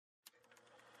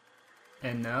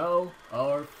And now,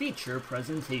 our feature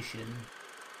presentation.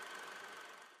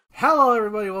 Hello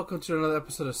everybody, welcome to another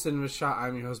episode of Cinema Shot.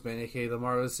 I'm your host, Ben, aka The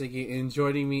Marvelous Ziggy, and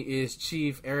joining me is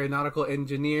Chief Aeronautical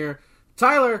Engineer,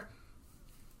 Tyler!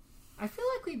 I feel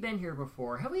like we've been here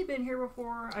before. Have we been here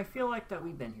before? I feel like that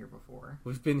we've been here before.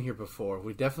 We've been here before.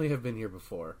 We definitely have been here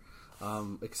before.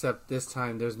 Except this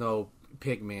time there's no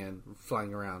pig man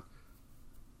flying around.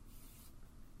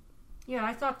 Yeah,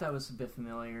 I thought that was a bit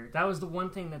familiar. That was the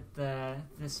one thing that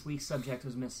this week's subject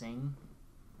was missing.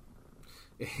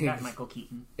 That Michael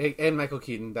Keaton. And Michael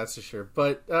Keaton, that's for sure.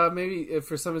 But maybe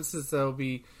for some instances that'll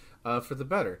be for the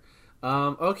better.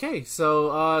 Okay,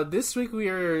 so this week we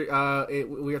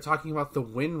are talking about The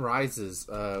Wind Rises,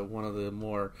 one of the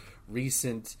more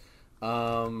recent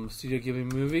Studio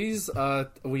Ghibli movies.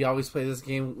 We always play this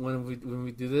game when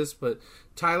we do this, but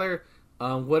Tyler,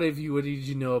 what did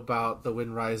you know about The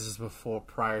Wind Rises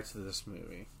prior to this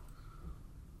movie?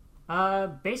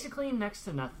 Basically next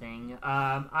to nothing.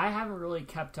 I haven't really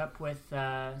kept up with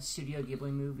Studio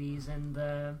Ghibli movies in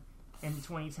the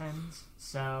 2010s,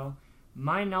 so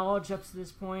my knowledge up to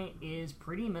this point is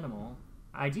pretty minimal.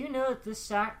 I do know that this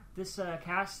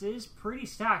cast is pretty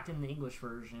stacked in the English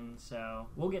version, so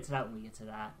we'll get to that when we get to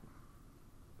that.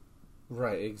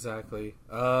 Right, exactly.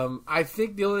 I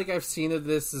think the only thing I've seen of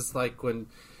this is like when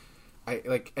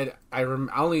I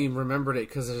only remembered it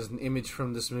because there's an image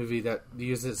from this movie that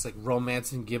uses like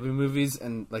romance in Ghibli movies,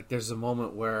 and like there's a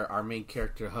moment where our main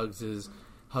character hugs his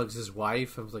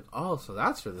wife. I was like, oh, so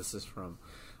that's where this is from.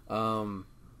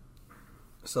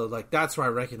 So like that's where I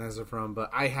recognize it from,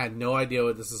 but I had no idea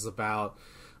what this is about.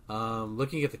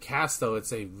 Looking at the cast, though,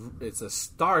 it's a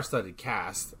star-studded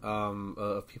cast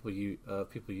of people you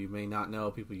may not know,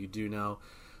 people you do know,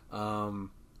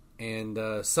 and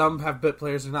some have bit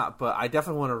players or not. But I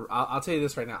definitely want to. I'll tell you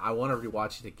this right now. I want to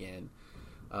rewatch it again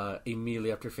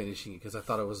immediately after finishing it because I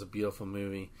thought it was a beautiful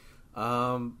movie.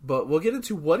 But we'll get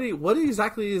into what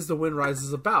exactly is The Wind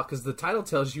Rises about, because the title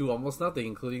tells you almost nothing,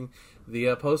 including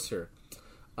the poster.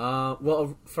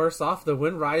 Well, first off, The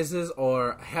Wind Rises,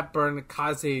 or Hepburn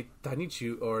Kaze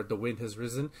Tanichu, or The Wind Has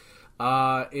Risen.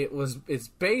 It's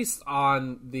based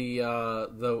on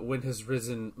the Wind Has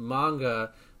Risen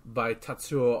manga by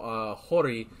Tatsuo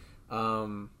Hori,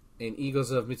 and Eagles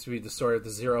of Mitsui, the story of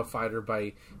the Zero Fighter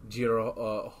by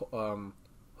Jiro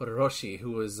Horikoshi,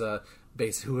 who was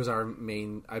our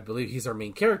main, I believe he's our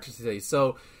main character today.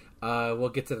 So we'll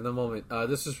get to that in a moment.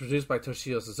 This was produced by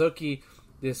Toshio Suzuki.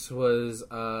 This was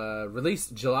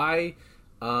released July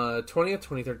 20th,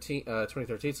 2013,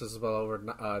 so this is well over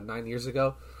 9 years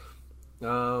ago,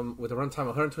 with a runtime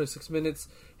of 126 minutes,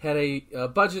 had a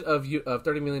budget of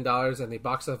 $30 million and a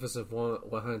box office of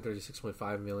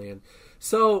 $136.5 million.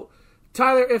 So,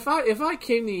 Tyler, if I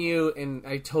came to you and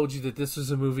I told you that this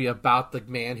was a movie about the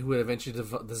man who would eventually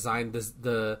design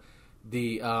the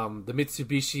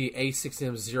Mitsubishi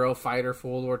A6M Zero fighter for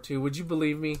World War II, would you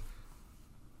believe me?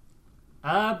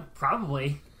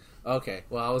 Probably. Okay,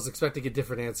 well, I was expecting a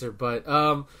different answer, but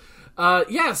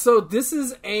yeah. So this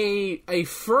is a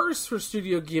first for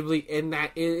Studio Ghibli in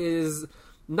that it is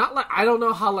not like, I don't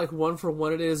know how like one for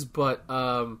one it is, but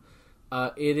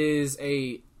it is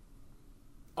a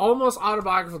almost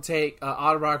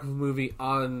autobiographical movie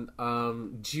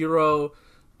on Jiro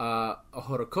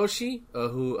Horikoshi,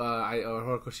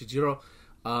 Horikoshi Jiro,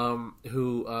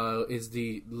 who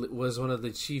was one of the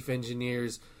chief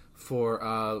engineers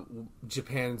for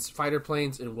Japan's fighter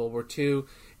planes in World War II,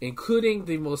 including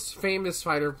the most famous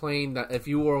fighter plane that, if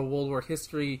you are a World War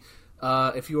history,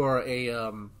 if you are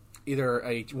a either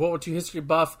a World War II history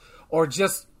buff or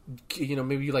just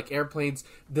maybe you like airplanes,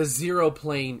 the Zero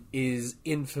plane is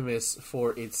infamous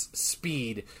for its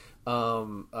speed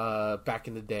back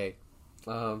in the day.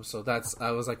 So I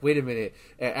was like, wait a minute.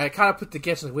 And I kind of put the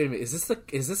guess, like, wait a minute,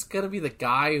 is this gonna be the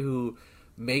guy who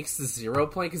makes the Zero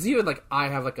plane? Because even like I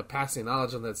have like a passing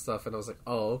knowledge on that stuff, and I was like,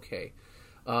 oh, okay.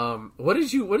 What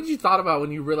did you thought about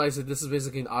when you realized that this is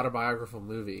basically an autobiographical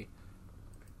movie?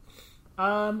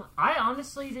 I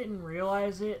honestly didn't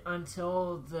realize it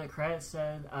until the credits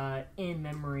said in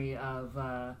memory of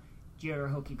Jiro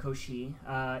Horikoshi.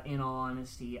 In all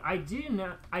honesty, I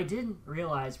didn't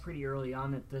realize pretty early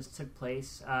on that this took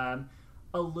place a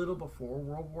little before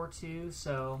World War II,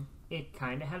 so it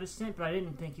kind of had a stint, but I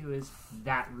didn't think it was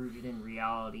that rooted in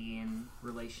reality in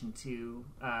relation to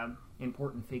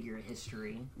important figure in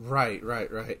history. Right.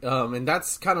 And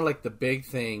that's kind of like the big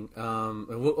thing. And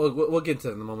we'll get into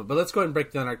that in a moment. But let's go ahead and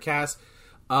break down our cast.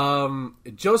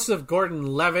 Joseph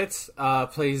Gordon-Levitt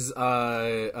plays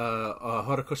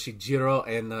Horikoshi Jiro,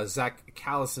 and Zach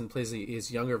Callison plays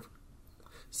his younger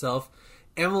self.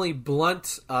 Emily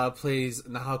Blunt plays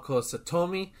Nahako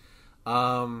Satomi.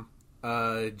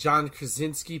 John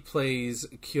Krasinski plays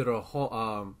Kiro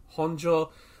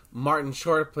Honjo. Martin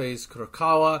Short plays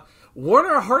Kurokawa.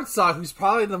 Werner Herzog, who's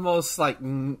probably the most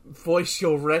voice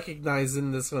you'll recognize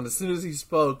in this one. As soon as he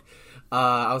spoke,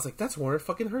 I was like, "That's Werner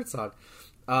fucking Herzog."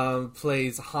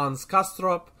 Plays Hans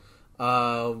Kastrup.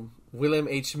 William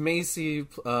H. Macy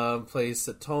plays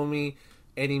Satomi.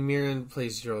 Eddie Mirren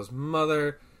plays Jiro's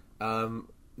mother.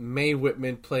 Mae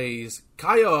Whitman plays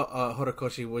Kayo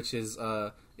Horikoshi, which is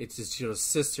it's Jiro's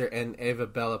sister, and Eva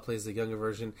Bella plays the younger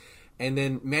version. And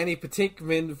then Manny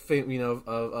Patinkin,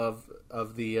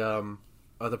 of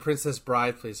the Princess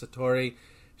Bride, plays Satori.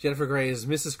 Jennifer Grey is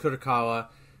Mrs. Kurokawa,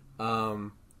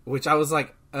 which I was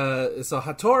like, so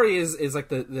Hattori is like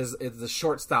the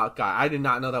short stout guy. I did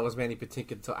not know that was Manny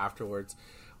Patinkin until afterwards,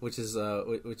 which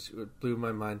which blew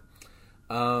my mind.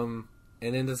 And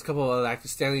then there's a couple of other actors.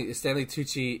 Stanley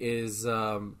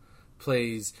Tucci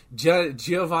plays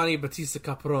Giovanni Battista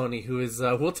Caproni, who is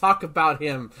we'll talk about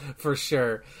him for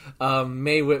sure.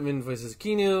 Mae Whitman voices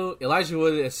Kinu. Elijah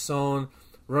Wood as Son.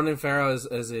 Ronan Farrow as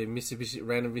a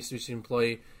random Mitsubishi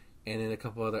employee, and then a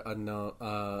couple other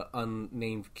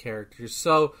unnamed characters.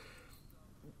 So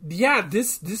yeah,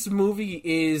 this movie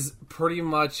is pretty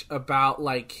much about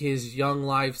like his young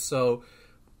life. So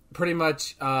pretty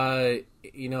much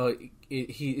he's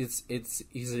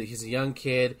a young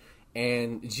kid.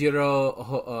 And Jiro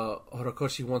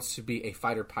Horikoshi wants to be a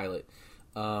fighter pilot,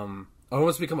 or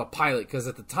wants to become a pilot, because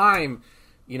at the time,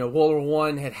 World War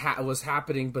I was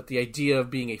happening, but the idea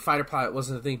of being a fighter pilot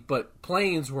wasn't a thing. But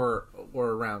planes were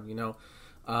around,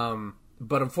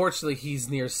 But unfortunately, he's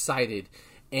nearsighted,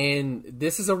 and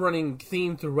this is a running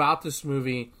theme throughout this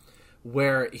movie,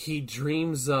 where he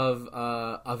dreams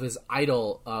of his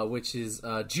idol, which is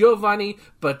Giovanni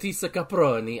Battista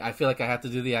Caproni. I feel like I have to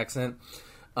do the accent.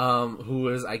 Who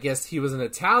was, I guess he was an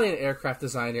Italian aircraft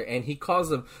designer, and he calls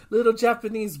him little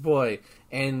Japanese boy,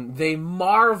 and they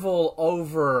marvel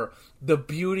over the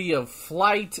beauty of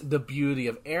flight, the beauty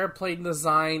of airplane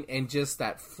design, and just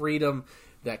that freedom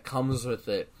that comes with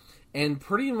it. And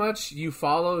pretty much you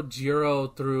follow Jiro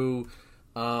through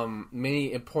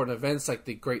many important events, like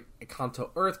the Great Kanto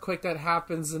earthquake that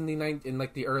happens in the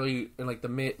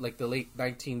late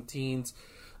 19 teens.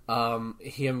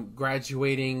 Him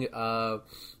graduating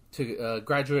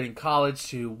college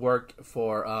to work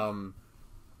for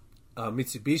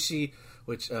Mitsubishi,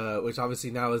 which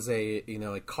obviously now is a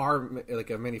car, like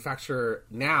a manufacturer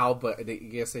now, but I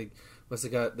guess they must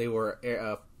have they were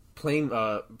plane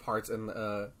parts and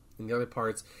the other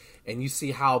parts, and you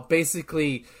see how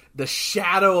basically the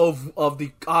shadow of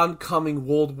the oncoming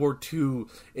World War II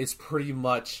is pretty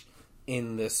much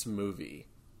in this movie.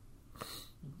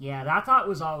 Yeah, that thought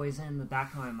was always in the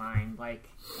back of my mind. Like,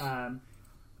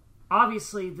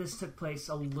 obviously, this took place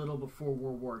a little before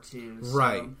World War II. So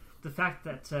right. The fact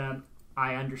that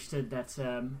I understood that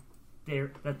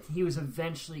that he was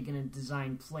eventually going to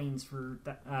design planes for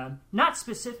that, not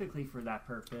specifically for that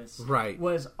purpose, right,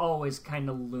 was always kind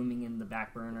of looming in the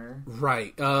back burner.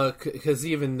 Right, because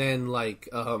even then,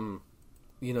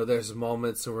 there's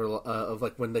moments of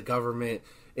like when the government.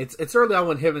 It's early on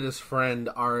when him and his friend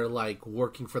are like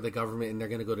working for the government, and they're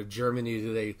going to go to Germany.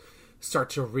 They start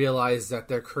to realize that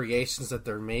their creations that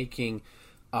they're making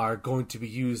are going to be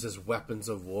used as weapons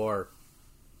of war.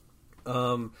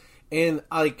 And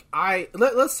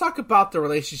let's talk about the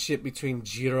relationship between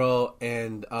Jiro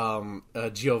and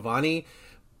Giovanni.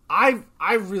 I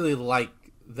really like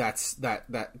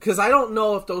that because I don't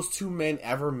know if those two men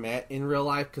ever met in real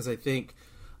life, because I think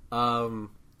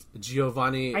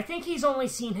Giovanni... I think he's only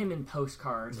seen him in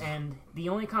postcards, and the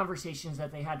only conversations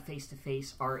that they had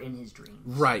face-to-face are in his dreams.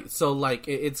 Right, so,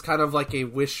 it's kind of like a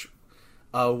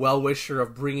well-wisher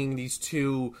of bringing these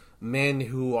two men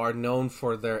who are known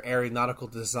for their aeronautical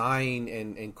design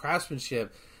and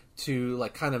craftsmanship to,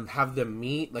 kind of have them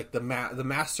meet. The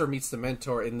master meets the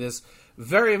mentor in this,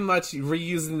 very much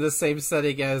reusing the same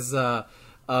setting as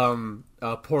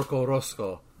Porco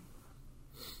Rosso,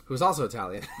 who's also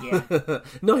Italian. Yeah.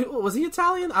 No, was he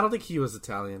Italian? I don't think he was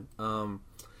Italian.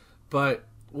 But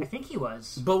I think he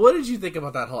was. But what did you think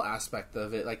about that whole aspect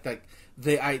of it?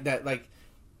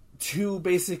 Two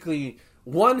basically,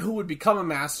 one who would become a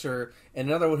master and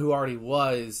another one who already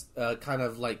was, kind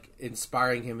of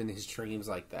inspiring him in his dreams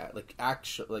like that,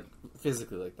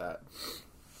 physically like that.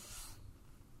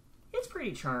 It's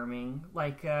pretty charming.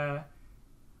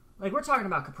 We're talking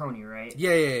about Caproni, right?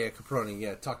 Yeah, Caproni,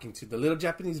 yeah, talking to the little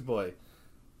Japanese boy.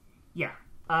 Yeah.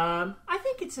 I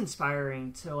think it's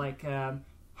inspiring to,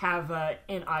 have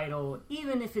an idol,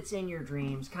 even if it's in your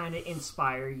dreams, kind of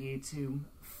inspire you to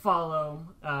follow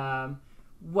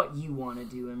what you want to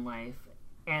do in life.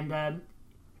 And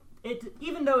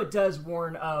even though it does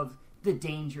warn of the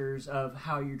dangers of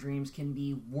how your dreams can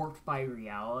be warped by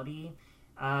reality,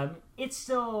 it's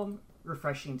still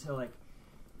refreshing to, like,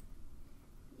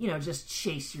 just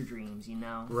chase your dreams,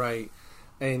 Right.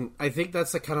 And I think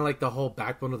that's kind of like the whole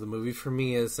backbone of the movie for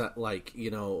me, is that, like,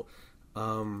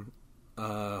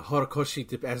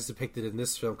 Horikoshi, as depicted in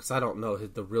this film, because I don't know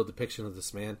the real depiction of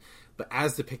this man, but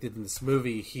as depicted in this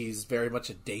movie, he's very much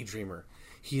a daydreamer.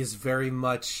 He is very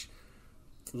much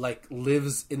like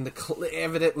lives in the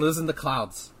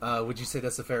clouds. Would you say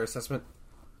that's a fair assessment?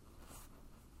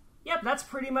 Yep, that's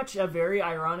pretty much a very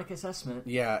ironic assessment.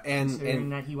 Yeah,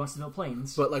 and that he wants to build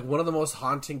planes. But like one of the most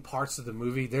haunting parts of the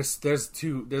movie, there's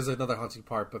another haunting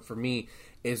part, but for me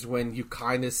is when you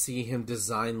kind of see him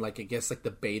design, like, I guess, like the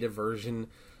beta version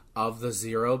of the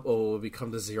Zero, or will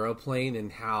become the Zero plane,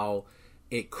 and how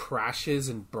it crashes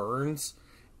and burns,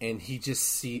 and he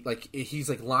just he's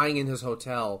like lying in his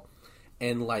hotel,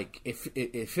 and like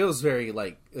it feels very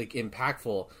like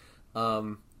impactful.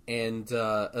 And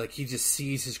like he just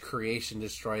sees his creation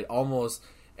destroyed, almost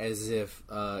as if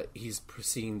he's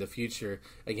seeing the future.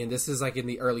 Again, this is like in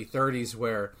the early 30s,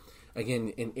 where,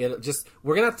 again,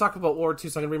 we're gonna have to talk about World War II,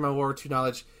 so I'm gonna read my World War II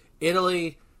knowledge.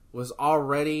 Italy was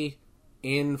already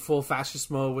in full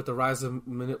fascist mode with the rise of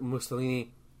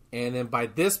Mussolini, and then by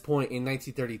this point in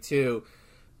 1932,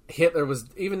 Hitler was,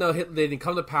 even though Hitler didn't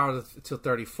come to power until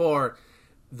 1934.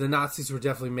 The Nazis were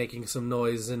definitely making some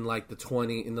noise in like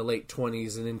in the late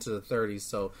 20s and into the 30s,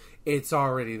 so it's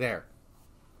already there.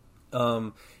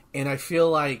 And I feel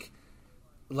like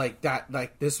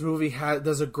this movie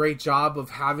does a great job of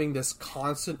having this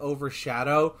constant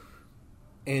overshadow,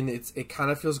 and it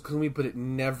kind of feels gloomy, but it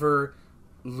never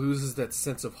loses that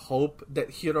sense of hope that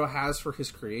Hiro has for his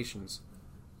creations.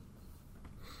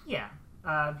 Yeah.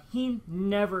 He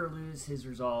never loses his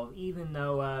resolve, even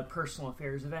though personal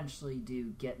affairs eventually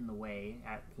do get in the way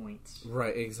at points.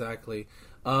 Right, exactly.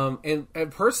 And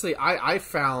personally, I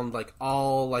found like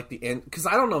all like the end, because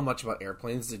I don't know much about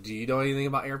airplanes. Do you know anything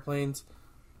about airplanes?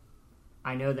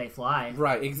 I know they fly.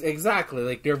 Right, exactly.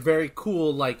 Like, they're very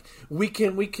cool. Like, we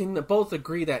can both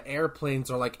agree that airplanes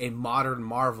are like a modern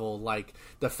marvel. Like,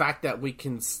 the fact that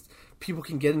people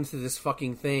can get into this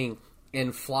fucking thing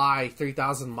and fly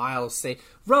 3,000 miles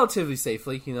relatively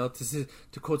safely, to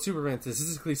quote Superman,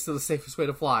 statistically still the safest way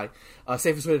to fly,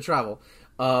 safest way to travel.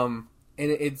 And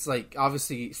it's like,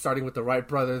 obviously, starting with the Wright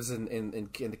brothers and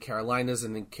the Carolinas,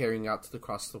 and then carrying out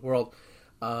across the world.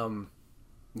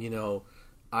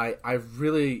 I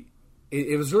really,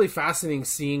 it was really fascinating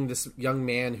seeing this young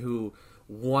man who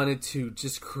wanted to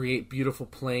just create beautiful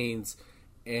planes.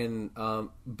 And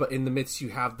but in the midst, you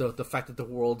have the fact that the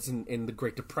world's in the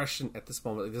Great Depression at this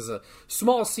moment. Like, there's a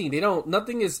small scene.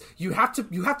 Nothing is. You have to.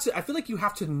 I feel like you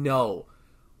have to know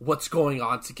what's going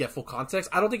on to get full context.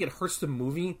 I don't think it hurts the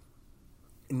movie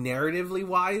narratively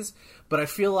wise, but I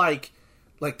feel like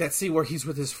that scene where he's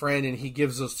with his friend and he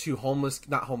gives those two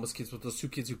not homeless kids, but those two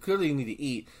kids who clearly need to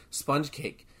eat sponge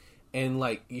cake. And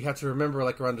like, you have to remember,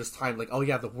 like, around this time, like, oh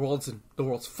yeah, the world's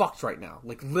fucked right now,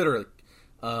 like, literally.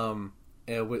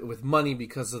 With money,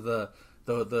 because of the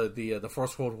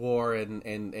First World War,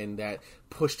 and that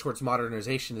push towards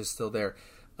modernization is still there.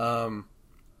 I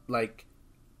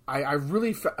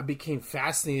really became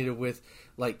fascinated with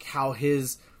like how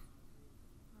his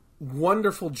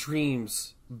wonderful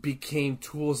dreams became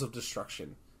tools of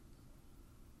destruction.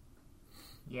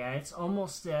 Yeah, it's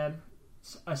almost a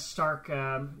stark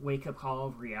wake-up call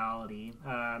of reality.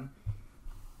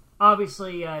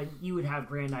 Obviously, you would have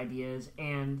grand ideas,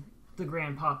 and the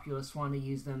grand populace want to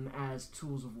use them as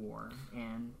tools of war,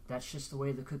 and that's just the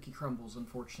way the cookie crumbles,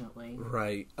 unfortunately.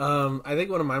 Right. I think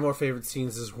one of my more favorite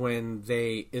scenes is when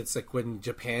when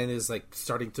Japan is like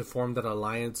starting to form that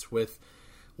alliance with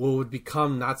what would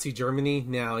become Nazi Germany.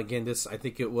 Now, again, I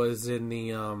think it was in the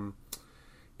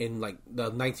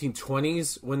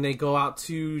 1920s when they go out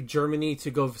to Germany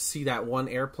to go see that one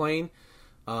airplane.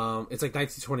 It's like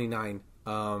 1929.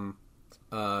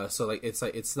 So like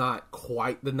it's not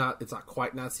quite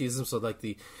Nazism. So like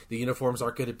the uniforms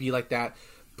aren't going to be like that,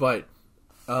 but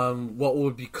what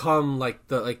would become like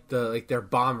their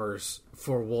bombers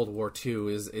for World War II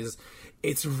is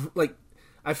it's like,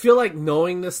 I feel like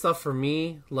knowing this stuff, for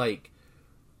me, like,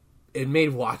 it made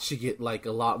watching it like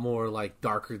a lot more like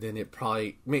darker than it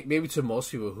probably maybe to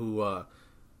most people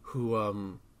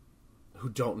who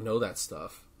don't know that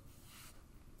stuff.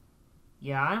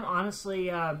 Yeah, I'm honestly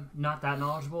not that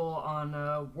knowledgeable on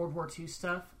World War II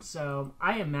stuff, so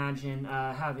I imagine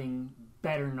having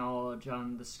better knowledge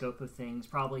on the scope of things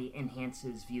probably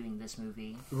enhances viewing this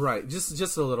movie. Right,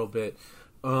 just a little bit.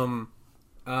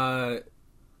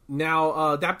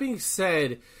 Now, that being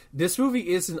said, this movie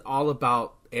isn't all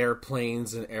about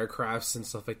airplanes and aircrafts and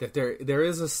stuff like that. There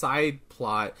is a side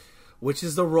plot, which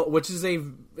is a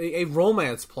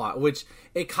romance plot, which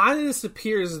it kind of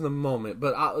disappears in the moment,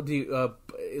 but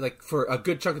like for a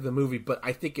good chunk of the movie. But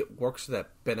I think it works to that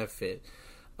benefit.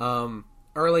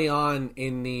 Early on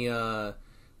in the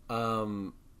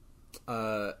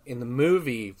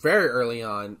movie, very early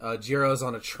on, Jiro's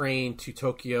on a train to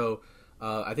Tokyo.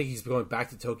 I think he's going back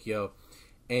to Tokyo,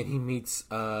 and he meets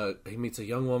a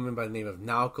young woman by the name of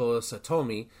Naoko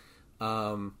Satomi.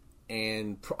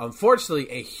 And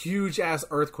unfortunately, a huge ass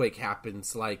earthquake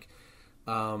happens. Like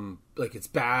it's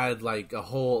bad. Like a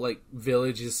whole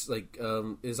village is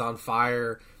is on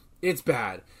fire. It's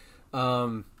bad.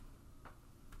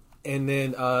 And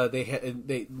then Naoko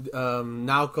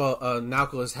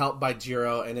is helped by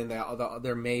Jiro, and then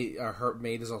their maid, her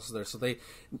maid is also there. So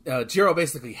Jiro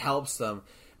basically helps them,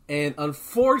 and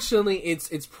unfortunately,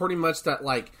 it's pretty much that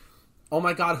like, oh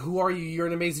my god, who are you? You're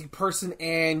an amazing person,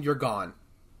 and you're gone,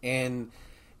 and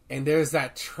there's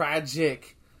that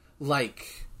tragic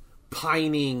like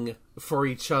pining for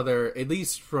each other, at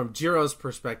least from Jiro's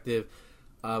perspective.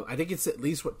 I think it's at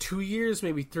least 2 years,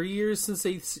 maybe 3 years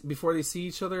before they see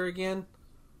each other again.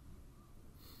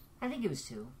 I think it was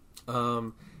 2.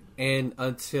 And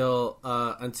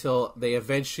until they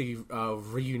eventually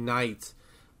reunite,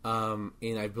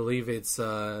 in I believe it's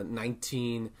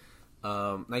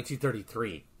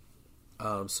 1933.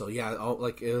 So yeah,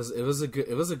 it was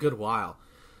a good while.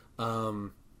 But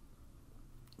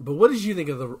what did you think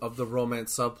of the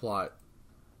romance subplot?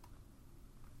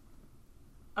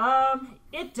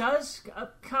 It does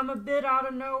come a bit out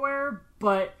of nowhere,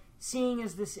 but seeing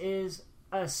as this is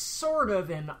a sort of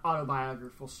an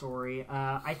autobiographical story,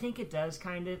 I think it does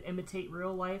kind of imitate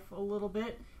real life a little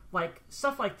bit. Like,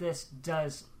 stuff like this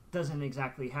doesn't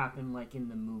exactly happen like in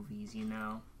the movies, you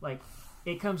know? Like,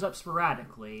 it comes up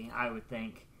sporadically, I would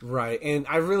think. Right, and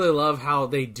I really love how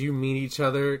they do meet each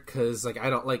other, because,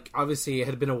 obviously it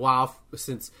had been a while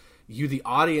since you, the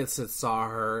audience, had saw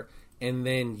her, and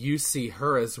then you see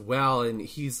her as well, and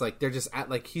he's they're just at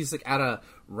a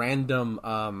random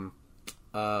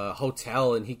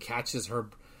hotel, and he catches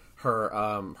her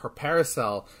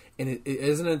parasol, and it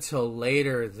isn't until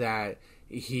later that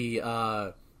he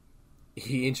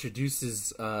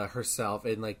introduces herself,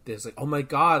 and there's oh my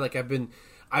god,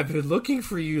 I've been looking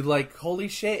for you, holy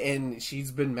shit, and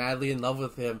she's been madly in love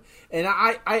with him, and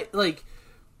I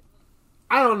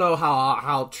don't know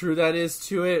how true that is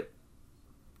to it.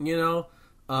 You know,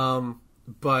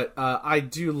 but I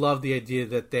do love the idea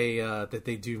that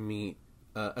they do meet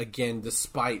again,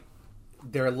 despite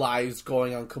their lives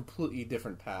going on completely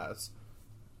different paths.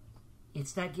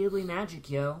 It's that Ghibli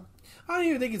magic, yo. I don't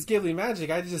even think it's Ghibli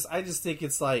magic. I just think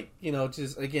it's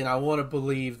just again, I want to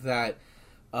believe that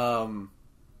that's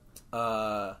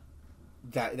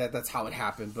how it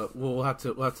happened, but we'll have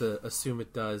to assume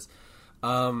it does.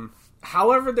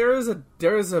 However, there is a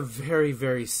very,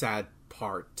 very sad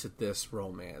part to this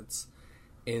romance,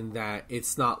 in that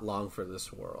it's not long for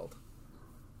this world.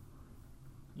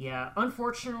 Yeah,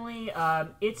 unfortunately,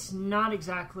 it's not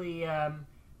exactly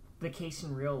the case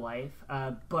in real life,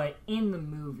 but in the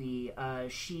movie,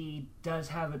 she does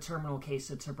have a terminal case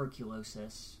of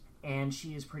tuberculosis, and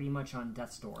she is pretty much on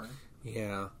death's door.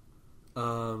 Yeah,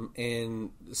 and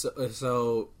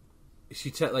so she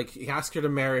he asked her to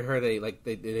marry her. They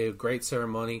did a great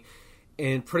ceremony.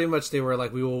 And pretty much they were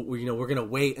we're gonna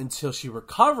wait until she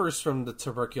recovers from the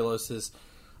tuberculosis,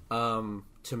 to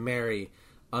marry.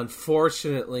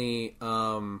 Unfortunately,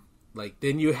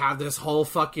 then you have this whole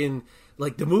fucking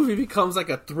the movie becomes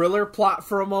a thriller plot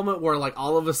for a moment, where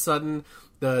all of a sudden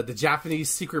the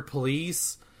Japanese secret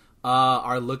police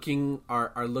are looking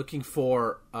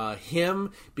for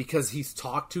him, because he's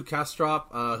talked to Kastrop,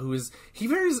 Hans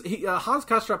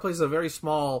Kastrop plays a very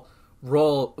small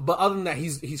role, but other than that,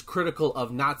 he's critical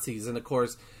of Nazis, and of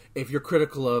course, if you're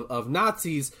critical of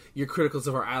Nazis, you're critical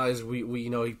of our allies. We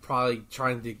he's probably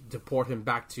trying to deport him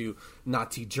back to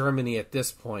Nazi Germany at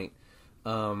this point.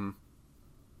 But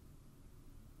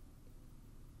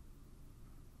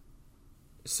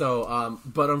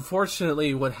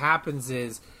unfortunately, what happens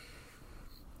is,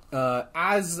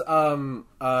 as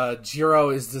Jiro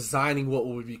is designing what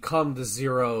would become the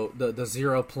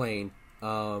Zero plane.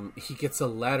 He gets a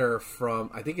letter from,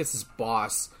 I think it's his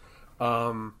boss,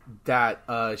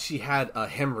 that she had a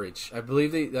hemorrhage. I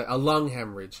believe a lung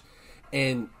hemorrhage,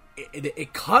 and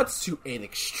it cuts to an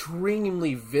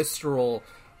extremely visceral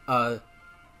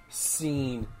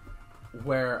scene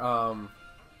where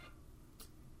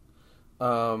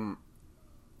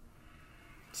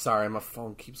sorry, my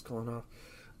phone keeps going off.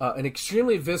 An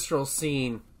extremely visceral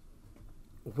scene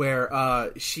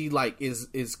where she like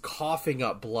is coughing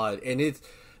up blood, and it's,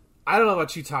 I don't know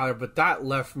about you, Tyler, but that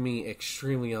left me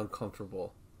extremely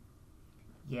uncomfortable.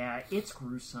 Yeah, it's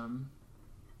gruesome.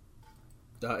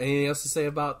 Anything else to say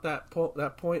about that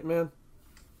point, man?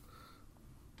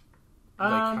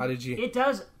 Like, how did you? It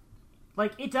does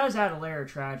add a layer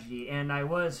of tragedy, and I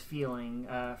was feeling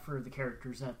for the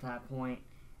characters at that point.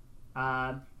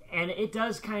 And it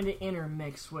does kind of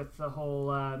intermix with the whole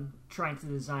trying to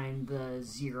design the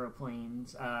Zero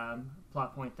Planes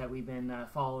plot point that we've been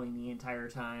following the entire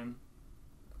time.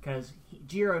 Because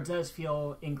Jiro does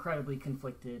feel incredibly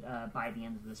conflicted by the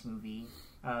end of this movie,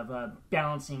 of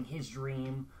balancing his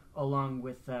dream along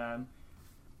with the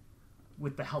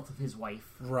health of his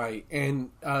wife. Right, and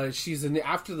she's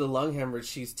after the lung hemorrhage.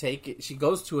 She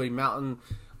goes to a mountain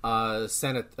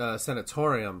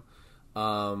sanatorium.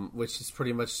 Which is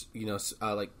pretty much,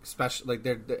 like special, like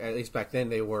they're at least back then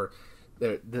they're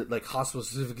like hospitals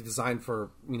specifically designed for,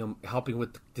 helping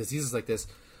with diseases like this.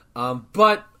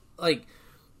 But like,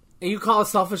 and you call it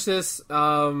selfishness,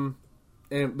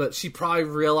 but she probably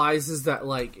realizes that,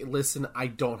 like, listen, I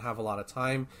don't have a lot of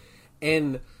time,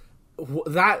 and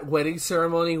that wedding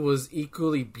ceremony was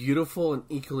equally beautiful and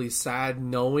equally sad,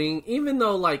 knowing, even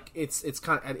though like it's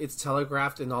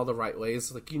telegraphed in all the right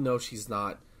ways, like, she's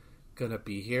not gonna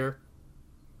be here.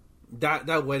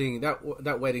 That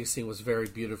wedding scene was very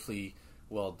beautifully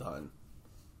well done.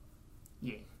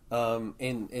 Yeah.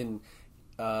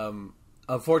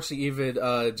 Unfortunately, even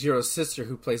Jiro's sister,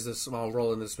 who plays a small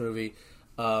role in this movie,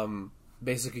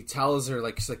 basically tells her,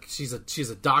 like she's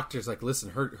a doctor. It's like,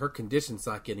 listen, her condition's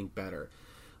not getting better.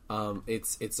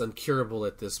 It's uncurable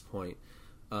at this point.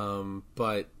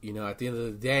 But at the end of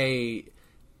the day,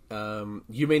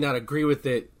 you may not agree with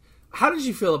it. How did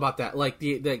you feel about that? Like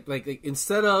like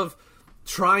instead of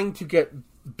trying to get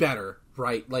better,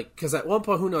 right? Like, because at one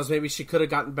point, who knows? Maybe she could have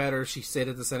gotten better. She stayed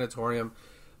at the sanatorium,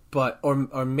 but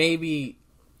or maybe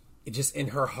just in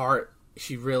her heart,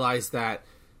 she realized that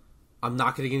I'm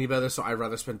not going to get any better, so I'd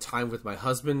rather spend time with my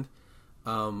husband,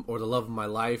 or the love of my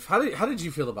life. How did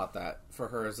you feel about that for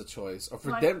her as a choice, or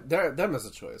for them as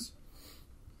a choice?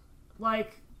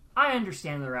 Like, I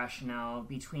understand the rationale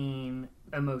between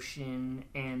emotion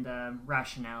and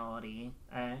rationality.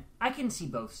 I can see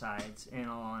both sides, in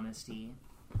all honesty.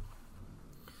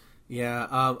 Yeah,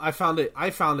 I found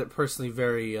it personally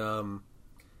very,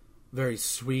 very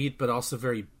sweet, but also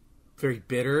very, very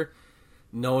bitter,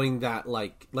 knowing that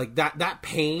like that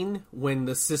pain when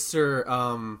the sister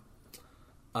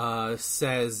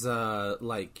says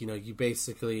you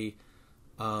basically.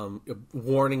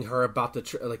 Warning her about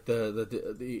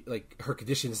the like her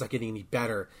condition is not getting any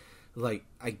better. Like,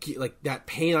 I get like that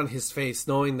pain on his face,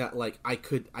 knowing that like I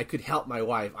could help my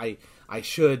wife. I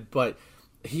should, but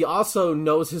he also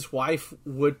knows his wife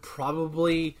would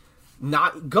probably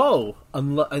not go,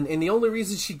 and the only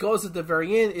reason she goes at the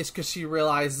very end is because she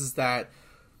realizes that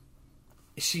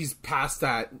she's past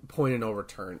that point of no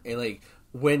return. And like,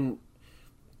 when,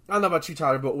 I don't know about you,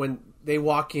 Tyler, but when they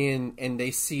walk in and they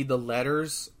see the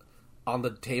letters on the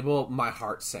table, my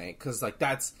heart sank, because like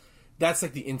that's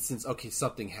like the instance. Okay,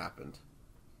 something happened.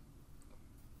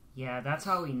 Yeah, that's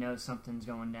how we know something's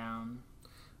going down.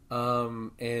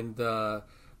 And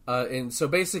so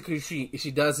basically,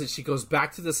 she does it. She goes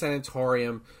back to the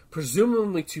sanatorium,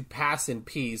 presumably to pass in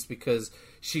peace, because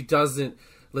she doesn't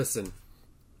listen.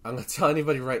 I'm gonna tell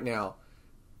anybody right now.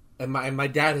 And my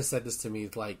dad has said this to me,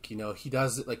 like, he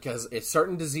does it, like, because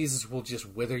certain diseases will just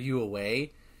wither you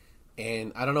away.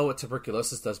 And I don't know what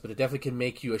tuberculosis does, but it definitely can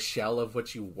make you a shell of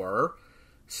what you were.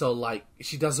 So, like,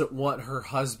 she doesn't want her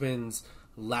husband's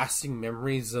lasting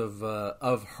memories of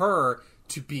her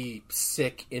to be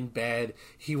sick in bed.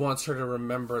 He wants her to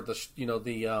remember the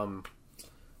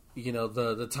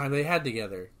time they had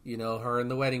together. Her in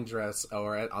the wedding dress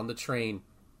or on the train,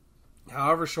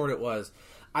 however short it was.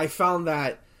 I found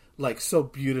that, like, so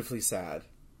beautifully sad.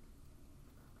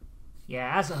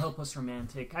 Yeah, as a hopeless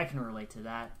romantic, I can relate to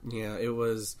that. Yeah, it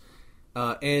was,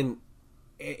 and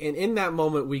in that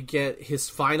moment we get his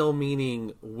final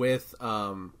meeting with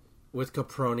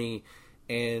Caproni,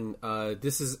 and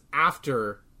this is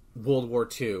after World War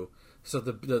II. So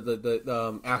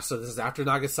so this is after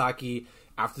Nagasaki,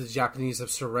 after the Japanese have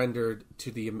surrendered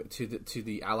to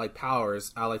the Allied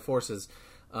powers, Allied forces,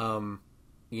 and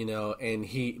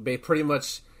they pretty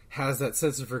much has that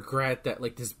sense of regret that,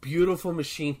 like, this beautiful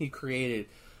machine he created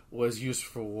was used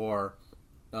for war,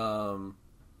 and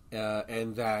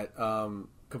that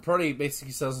Caproni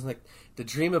basically says like the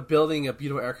dream of building a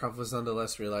beautiful aircraft was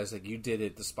nonetheless realized. Like you did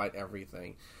it despite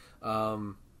everything,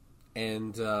 and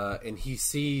he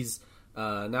sees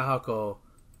Nahako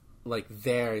like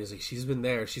there. He's like she's been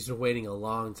there. She's been waiting a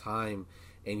long time,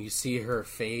 and you see her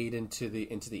fade into the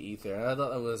ether. And I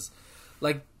thought it was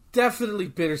like definitely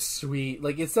bittersweet.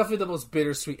 Like it's definitely the most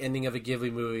bittersweet ending of a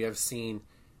Ghibli movie I've seen.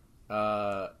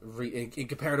 In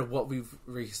compared to what we've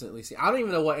recently seen, I don't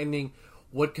even know what ending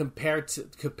would compare to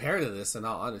this. In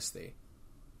all honesty,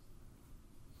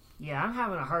 yeah, I'm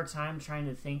having a hard time trying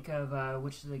to think of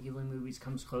which of the Ghibli movies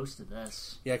comes close to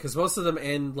this. Yeah, because most of them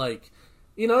end like,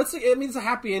 it means a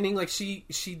happy ending. Like she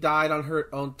died on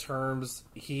her own terms.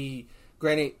 He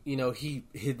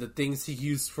hid the things he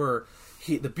used for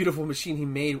the beautiful machine he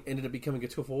made ended up becoming a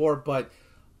tool for war, but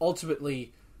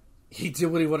ultimately. He did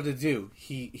what he wanted to do.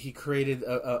 He created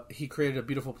a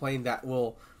beautiful plane that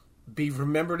will be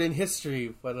remembered in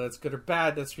history, whether it's good or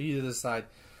bad. That's for you to decide.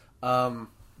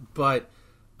 But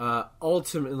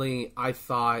ultimately, I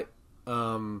thought,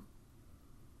 I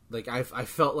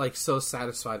felt like so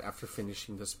satisfied after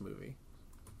finishing this movie.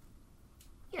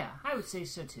 Yeah, I would say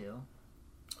so too.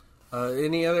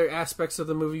 Any other aspects of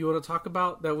the movie you want to talk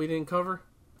about that we didn't cover?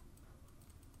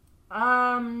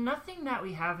 Nothing that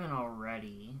we haven't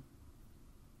already.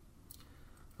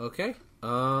 Okay.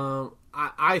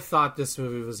 I thought this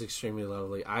movie was extremely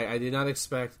lovely. I did not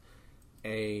expect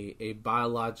a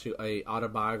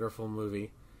autobiographical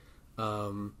movie.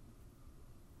 And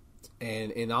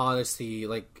in all honesty,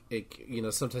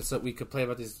 sometimes we complain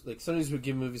about this. Like sometimes we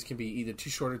give movies can be either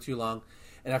too short or too long,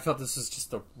 and I felt this was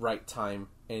just the right time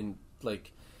and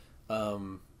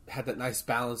had that nice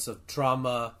balance of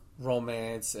drama,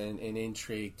 romance, and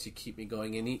intrigue to keep me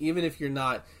going. And even if you're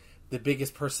not the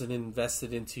biggest person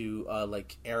invested into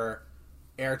air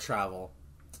travel,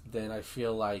 then I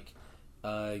feel like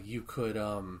you could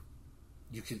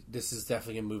this is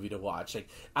definitely a movie to watch. Like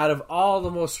out of all the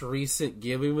most recent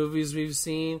Ghibli movies we've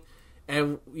seen,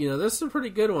 and there's some pretty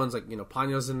good ones like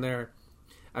Ponyo's in there.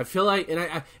 I feel like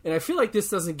I feel like this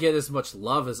doesn't get as much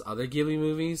love as other Ghibli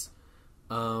movies,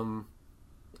 and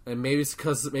maybe it's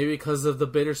because of the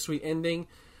bittersweet ending.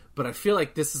 But I feel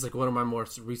like this is like one of my more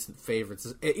recent favorites,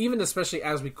 even especially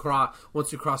as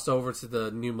once we crossed over to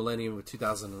the new millennium of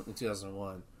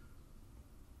 2001.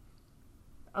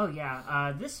 Oh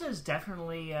yeah, this is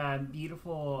definitely a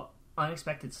beautiful,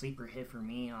 unexpected sleeper hit for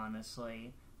me.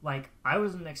 Honestly, like I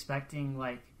wasn't expecting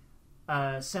like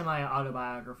a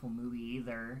semi-autobiographical movie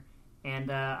either,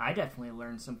 and I definitely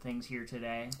learned some things here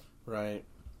today. Right,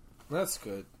 that's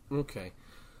good. Okay.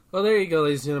 Well, there you go,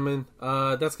 ladies and gentlemen.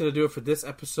 That's going to do it for this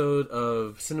episode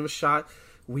of Cinema Shot.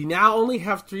 We now only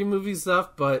have 3 movies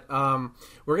left, but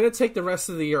we're going to take the rest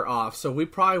of the year off. So we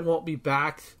probably won't be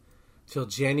back till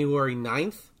January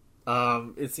 9th.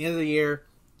 It's the end of the year.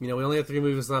 We only have 3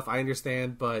 movies left. I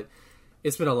understand, but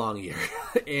it's been a long year.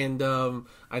 And I'm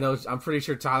pretty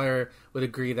sure Tyler would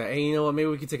agree that, hey, you know what? Maybe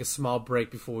we could take a small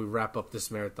break before we wrap up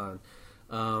this marathon.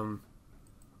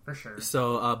 For sure.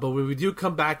 So, but when we do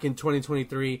come back in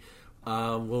 2023,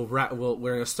 we're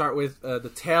going to start with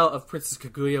the Tale of Princess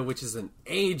Kaguya, which is an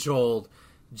age-old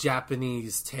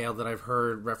Japanese tale that I've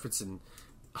heard referenced in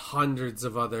hundreds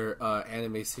of other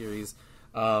anime series,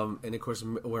 and of course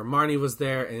where Marnie was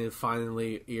there, and then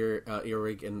finally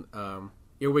Earwig and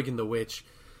the Witch,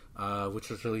 which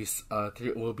was released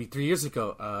will be 3 years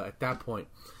ago at that point,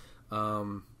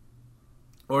 or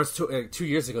it's 2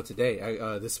 years ago today,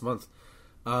 this month.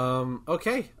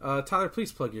 Okay, Tyler,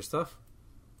 please plug your stuff.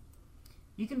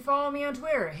 You can follow me on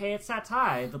Twitter at Hey It's That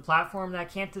Ty, the platform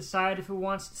that can't decide if it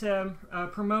wants to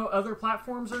promote other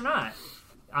platforms or not.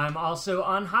 I'm also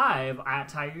on Hive at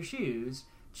Tie Your Shoes.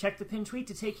 Check the pinned tweet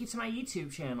to take you to my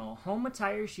YouTube channel, Home of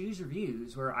Tie Your Shoes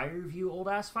Reviews, where I review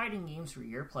old-ass fighting games for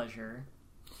your pleasure.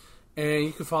 And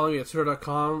you can follow me at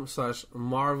twitter.com/Marvelous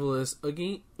Marvelous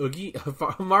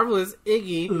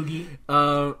Iggy.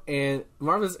 And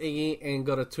Marvelous Iggy, and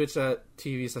go to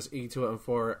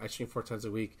twitch.tv/Iggy214. I stream 4 times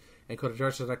a week. And go to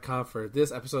director.com for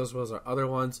this episode as well as our other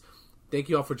ones. Thank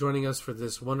you all for joining us for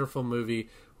this wonderful movie.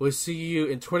 We'll see you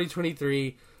in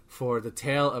 2023 for The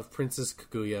Tale of Princess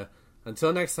Kaguya.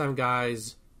 Until next time,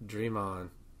 guys, dream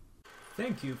on.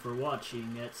 Thank you for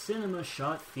watching at Cinema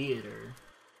Shot Theater.